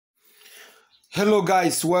Hello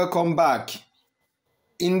guys, welcome back.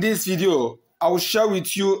 In this video, I will share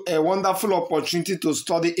with you a wonderful opportunity to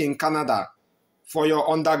study in Canada for your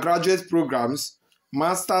undergraduate programs,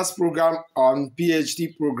 master's program, and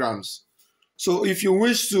PhD programs. So if you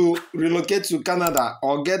wish to relocate to Canada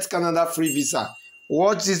or get Canada free visa,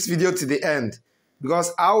 watch this video to the end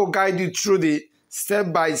because I will guide you through the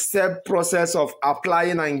step-by-step process of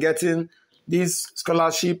applying and getting this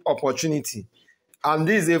scholarship opportunity. And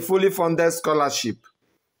this is a fully funded scholarship.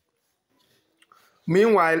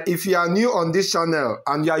 Meanwhile, if you are new on this channel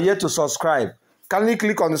and you are yet to subscribe, kindly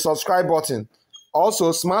click on the subscribe button.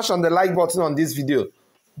 Also, smash on the like button on this video.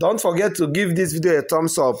 Don't forget to give this video a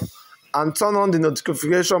thumbs up and turn on the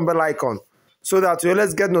notification bell icon so that you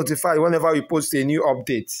always get notified whenever we post a new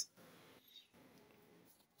update.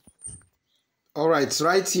 Alright,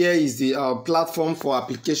 right here is the platform for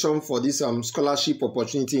application for this scholarship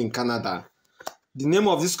opportunity in Canada. The name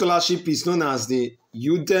of this scholarship is known as the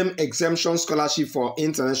UDEM Exemption Scholarship for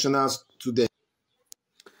International Students.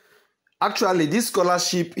 Actually, this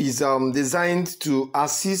scholarship is designed to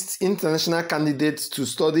assist international candidates to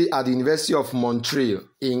study at the University of Montreal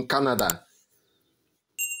in Canada.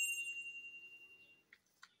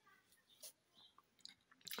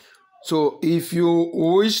 So, if you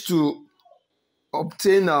wish to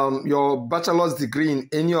obtain your bachelor's degree in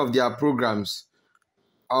any of their programs,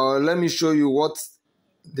 let me show you what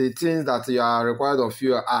the things that are required of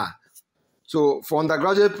you are. So for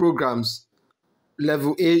undergraduate programs,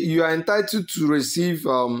 level A, you are entitled to receive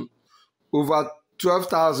over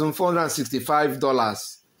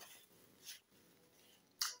 $12,465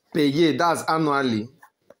 per year. That's annually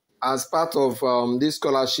as part of this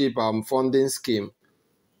scholarship funding scheme.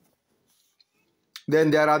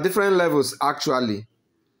 Then there are different levels actually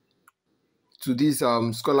to this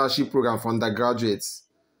scholarship program for undergraduates.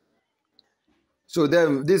 So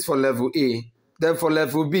then this for level A. Then for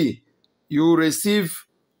level B, you receive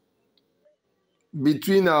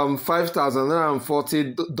between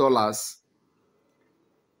 $5,940.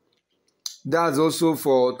 That's also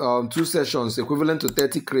for 2 sessions equivalent to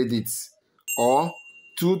 30 credits or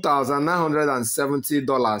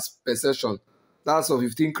 $2,970 per session. That's for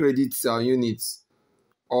 15 credits units.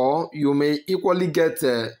 Or you may equally get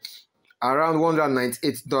around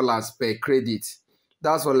 $198 per credit.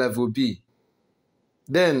 That's for level B.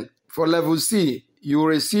 Then for level C, you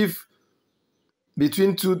receive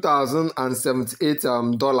between $2,000 and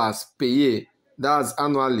 $78 per year. That's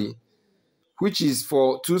annually, which is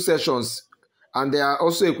for 2 sessions, and they are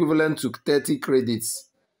also equivalent to 30 credits.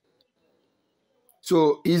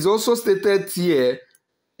 So it's also stated here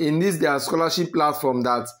in this their scholarship platform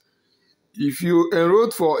that if you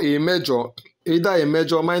enrolled for a major, either a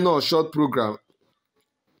major, minor, or short program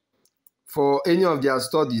for any of their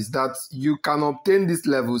studies, that you can obtain this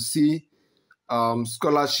level C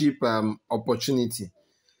scholarship opportunity.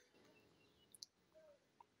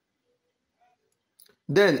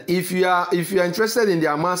 Then if you are interested in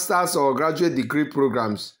their master's or graduate degree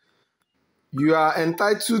programs, you are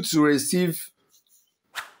entitled to receive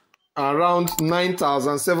around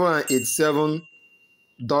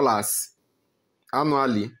 $9,787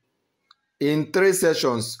 annually in 3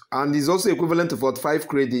 sessions, and is also equivalent to 45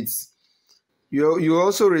 credits. You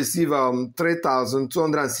also receive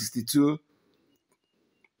 $3,262,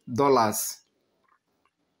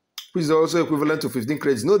 which is also equivalent to 15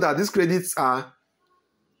 credits. Note that these credits are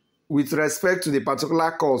with respect to the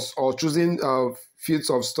particular course or choosing fields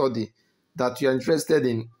of study that you are interested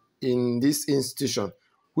in this institution,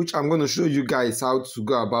 which I'm going to show you guys how to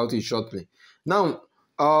go about it shortly. Now,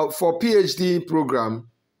 for PhD program,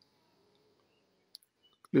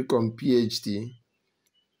 click on PhD.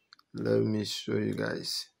 Let me show you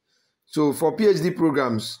guys. So for PhD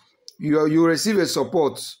programs, you receive a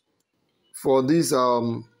support for this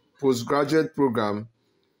postgraduate program,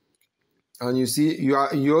 and you see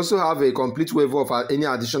you also have a complete waiver of any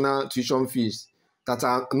additional tuition fees that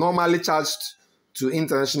are normally charged to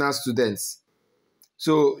international students.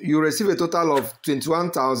 So you receive a total of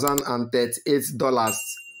 $21,038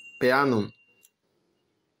 per annum.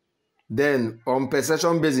 Then on per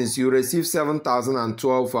session basis, you receive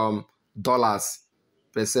 $7,012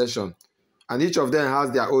 per session. And each of them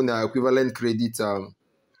has their own equivalent credit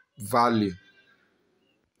value.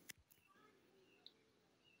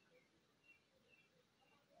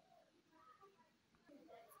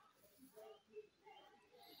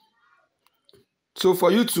 So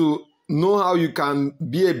for you to know how you can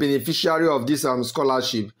be a beneficiary of this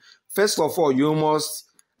scholarship, first of all, you must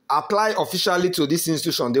apply officially to this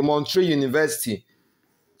institution, the Montreal University,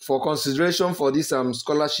 for consideration for this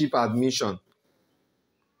scholarship admission.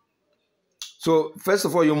 So first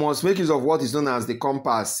of all, you must make use of what is known as the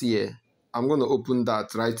compass here. I'm going to open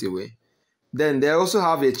that right away. Then they also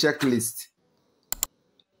have a checklist.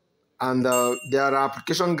 And there are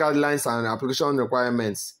application guidelines and application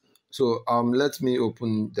requirements. So let me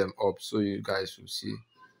open them up so you guys will see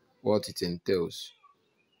what it entails.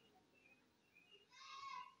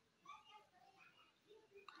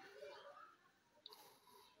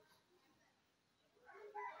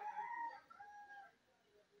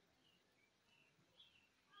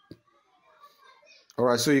 All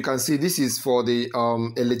right, so you can see this is for the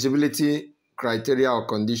eligibility criteria or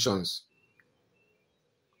conditions.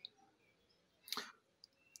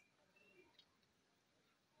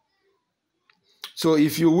 So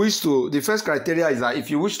if you wish to, the first criteria is that if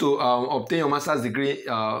you wish to obtain your master's degree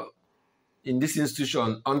in this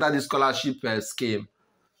institution under the scholarship scheme,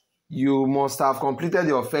 you must have completed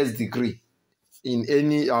your first degree in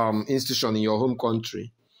any institution in your home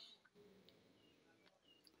country.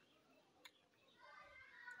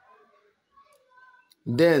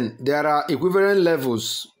 Then there are equivalent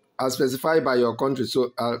levels as specified by your country.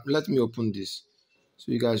 So let me open this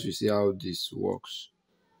so you guys will see how this works.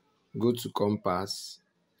 Go to compass.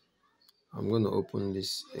 I'm going to open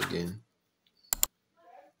this again.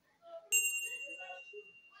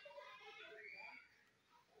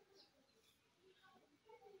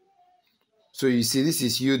 So you see this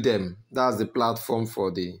is Udemy. That's the platform for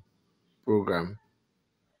the program.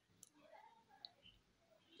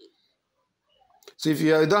 So if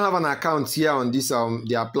you don't have an account here on this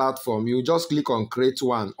their platform, you just click on create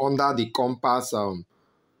one under the compass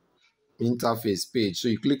interface page. So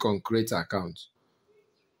you click on create account.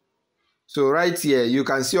 So right here, you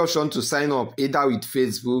can see option to sign up either with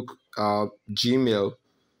Facebook, Gmail,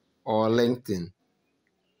 or LinkedIn.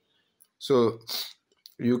 So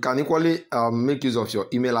you can equally make use of your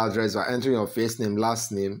email address by entering your first name,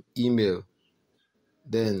 last name, email,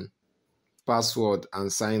 then password,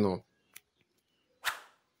 and sign up.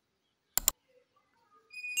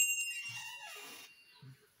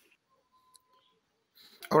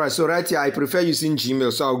 All right, so right here, I prefer using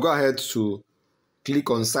Gmail. So I'll go ahead to click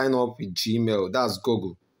on sign up with Gmail. That's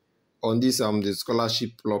Google. On this the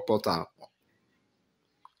scholarship portal.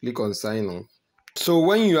 Click on sign up. So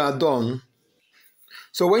when you are done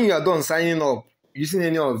signing up using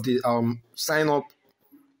any of the sign up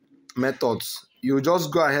methods, you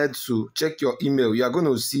just go ahead to check your email. You are going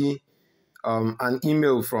to see an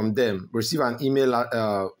email from them, receive an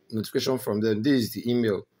email notification from them. This is the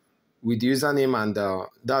email with the username, and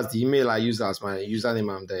that's the email I use as my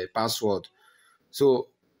username and the password. So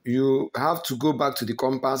you have to go back to the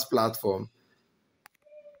Compass platform.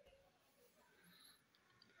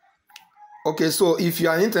 Okay, so if you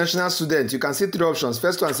are an international student, you can see three options.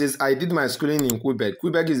 First one says, I did my schooling in Quebec.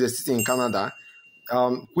 Quebec is a city in Canada,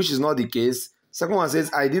 which is not the case. Second one says,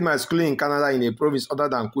 I did my schooling in Canada in a province other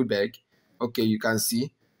than Quebec. Okay, you can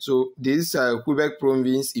see. So this Quebec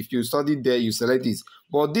province, if you studied there, you select it.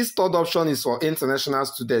 But this third option is for international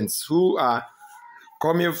students who are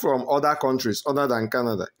coming from other countries other than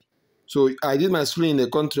Canada. So I did my schooling in a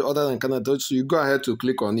country other than Canada, so you go ahead to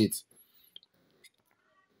click on it.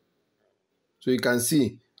 So you can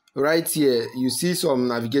see right here, you see some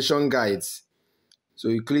navigation guides. So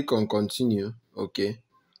you click on continue. Okay.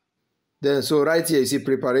 Then so right here you see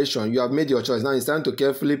preparation. You have made your choice. Now it's time to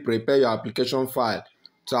carefully prepare your application file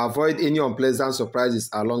to avoid any unpleasant surprises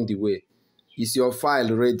along the way. Is your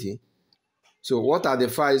file ready? So what are the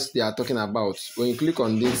files they are talking about? When you click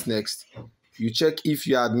on this next, you check if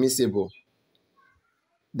you are admissible.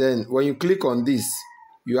 Then when you click on this,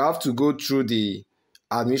 you have to go through the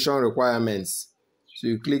admission requirements. So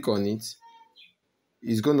you click on it.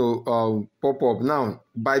 It's going to pop up. Now,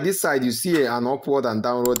 by this side, you see an upward and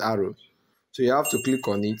downward arrow. So you have to click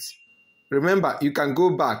on it. Remember, you can go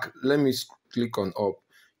back. Let me click on up.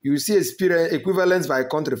 You see experience equivalence by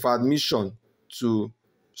country for admission to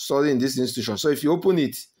study in this institution. So if you open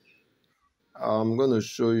it, I'm going to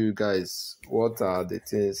show you guys what are the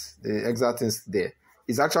things, the exact things there.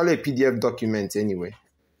 It's actually a PDF document anyway.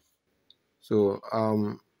 So,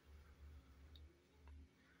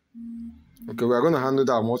 okay, we're going to handle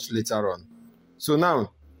that much later on. So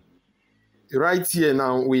now, right here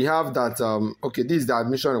now, we have that, okay, this is the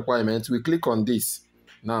admission requirement. We click on this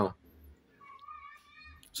now.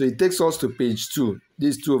 So it takes us to page 2.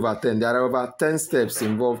 This is 2/10. There are over 10 steps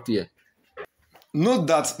involved here. Note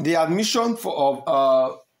that the admission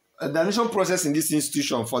process in this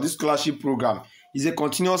institution for this scholarship program is a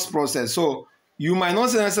continuous process. So you might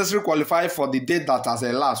not necessarily qualify for the date that has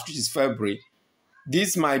elapsed, which is February.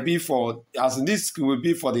 This might be this will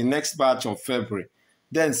be for the next batch of February.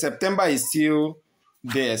 Then September is still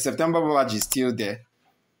there. September badge is still there.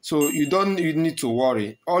 So you need to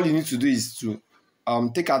worry. All you need to do is to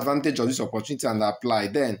take advantage of this opportunity and apply.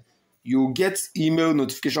 Then you get email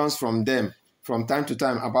notifications from them from time to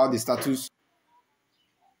time about the status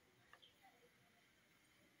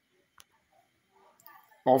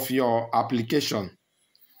of your application.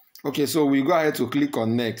 Okay, so we go ahead to click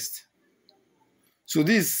on next. So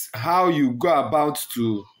this is how you go about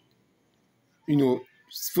to,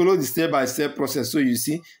 follow the step-by-step process. So you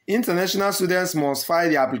see, international students must file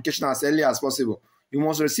their application as early as possible. You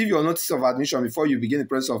must receive your notice of admission before you begin the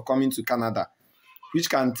process of coming to Canada, which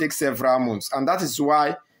can take several months. And this is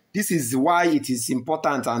why it is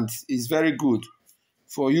important and is very good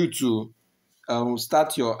for you to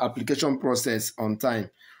start your application process on time.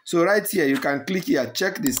 So right here, you can click here,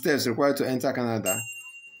 check the steps required to enter Canada.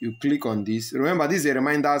 You click on this. Remember, this is a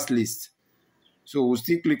reminders list. So we'll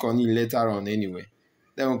still click on it later on anyway.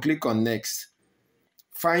 Then we'll click on next.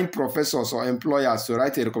 Find professors or employers to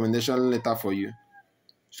write a recommendation letter for you.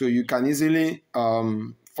 So you can easily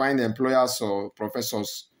find employers or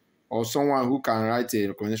professors or someone who can write a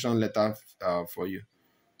recommendation letter for you.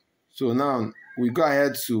 So now we go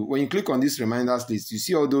ahead to, when you click on this reminders list, you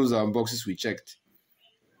see all those boxes we checked.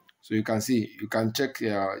 So you can see, you can check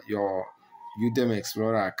your Udemy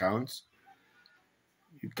Explorer account.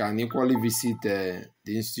 You can equally visit the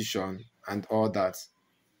institution and all that.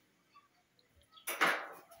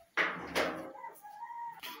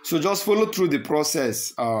 So just follow through the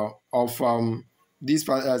process of this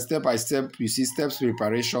step-by-step. You see steps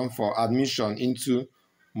preparation for admission into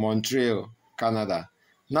Montreal, Canada.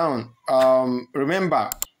 Now, remember,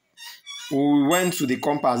 we went to the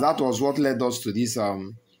compass. That was what led us to these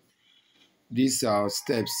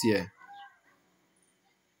steps here.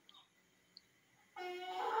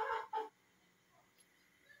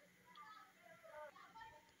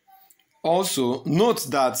 Also, note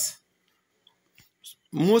that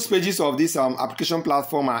most pages of this application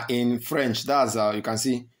platform are in French. That's you can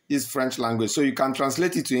see this French language. So you can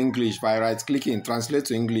translate it to English by right-clicking, translate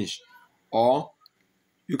to English, or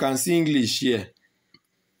you can see English here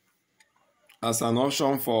as an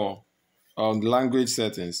option for the language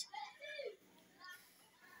settings.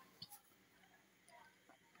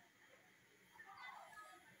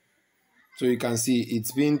 So you can see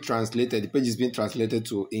it's being translated. The page is being translated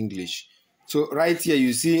to English. So right here,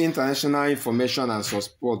 you see international information and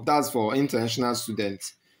support. That's for international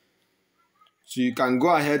students. So you can go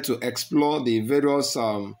ahead to explore the various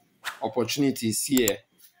opportunities here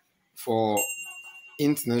for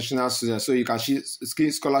international students. So you can see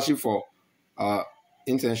scholarship for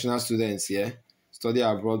international students here, study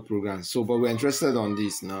abroad programs. So, but we're interested on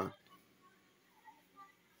this now.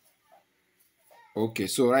 Okay,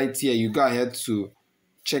 so right here, you go ahead to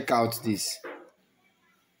check out this.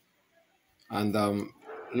 And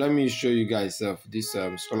let me show you guys this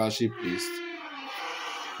scholarship list.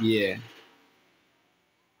 Yeah.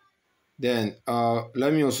 Then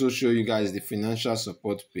let me also show you guys the financial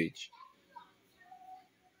support page.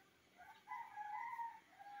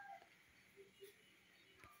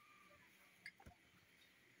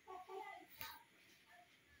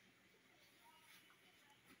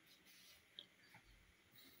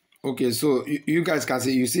 Okay, so you guys can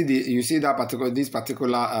see, you see this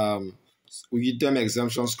particular Udemy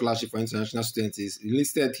exemption scholarship for international students is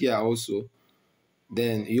listed here also.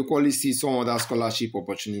 Then you equally see some other scholarship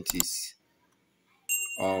opportunities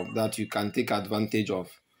that you can take advantage of.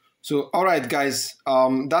 So all right guys,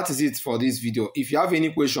 that is it for this video. If you have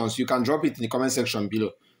any questions, you can drop it in the comment section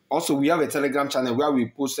below. Also, we have a Telegram channel where we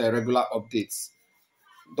post regular updates.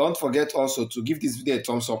 Don't forget also to give this video a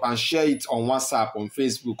thumbs up and share it on WhatsApp, on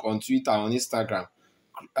Facebook, on Twitter, on Instagram,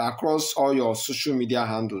 across all your social media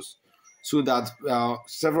handles, so that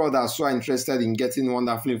several others who are interested in getting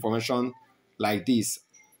wonderful information like this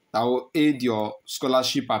that will aid your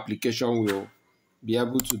scholarship application will be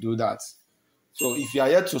able to do that. So if you are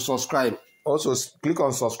yet to subscribe, also click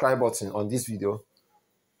on subscribe button on this video.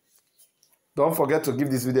 Don't forget to give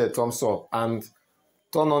this video a thumbs up and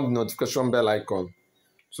turn on the notification bell icon.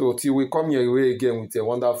 So till we come your way again with a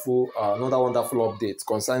wonderful, another wonderful update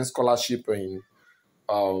concerning scholarship in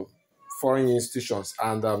foreign institutions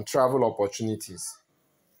and travel opportunities.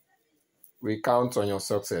 We count on your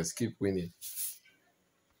success. Keep winning.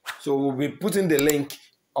 So we'll be putting the link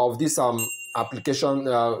of this application,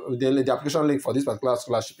 the application link for this particular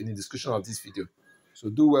scholarship in the description of this video. So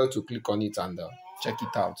do well to click on it and check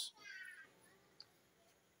it out.